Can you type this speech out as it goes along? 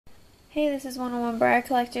Hey, this is 101 Breyer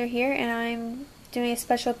Collector here, and I'm doing a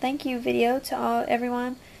special thank you video to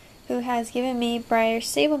everyone who has given me Breyer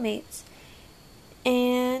Stablemates.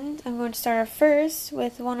 And I'm going to start off first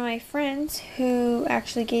with one of my friends who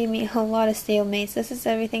actually gave me a lot of stablemates. This is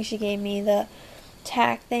everything she gave me: the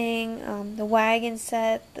tack thing, the wagon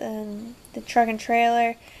set, the truck and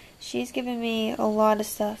trailer. She's given me a lot of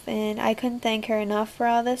stuff, and I couldn't thank her enough for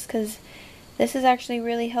all this because this has actually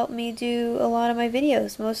really helped me do a lot of my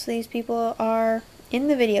videos. Most of these people are in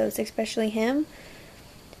the videos, especially him.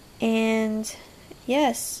 And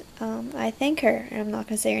yes, I thank her. And I'm not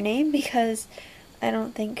going to say her name because I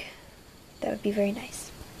don't think that would be very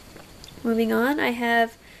nice. Moving on, I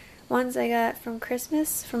have ones I got from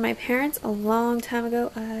Christmas from my parents a long time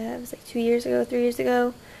ago. It was like 2 years ago, 3 years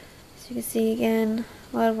ago. So you can see again,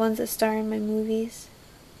 a lot of ones that star in my movies.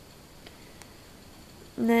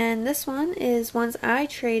 And then this one is ones I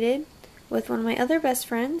traded with one of my other best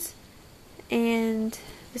friends. And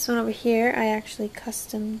this one over here, I actually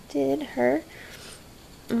custom did her.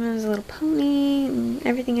 And there's a little pony and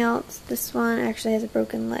everything else. This one actually has a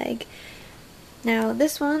broken leg. Now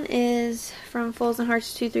this one is from Fulls and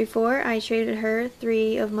Hearts 234. I traded her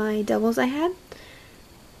 3 of my doubles I had.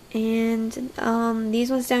 And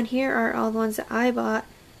these ones down here are all the ones that I bought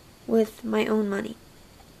with my own money.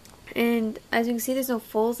 And as you can see, there's no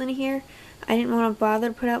fulls in here. I didn't want to bother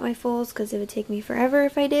to put out my fulls because it would take me forever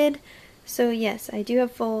if I did. So yes, I do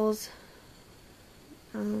have fulls.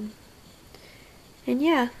 And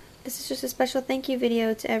yeah, this is just a special thank you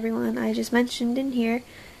video to everyone I just mentioned in here.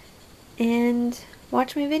 And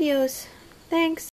watch my videos. Thanks!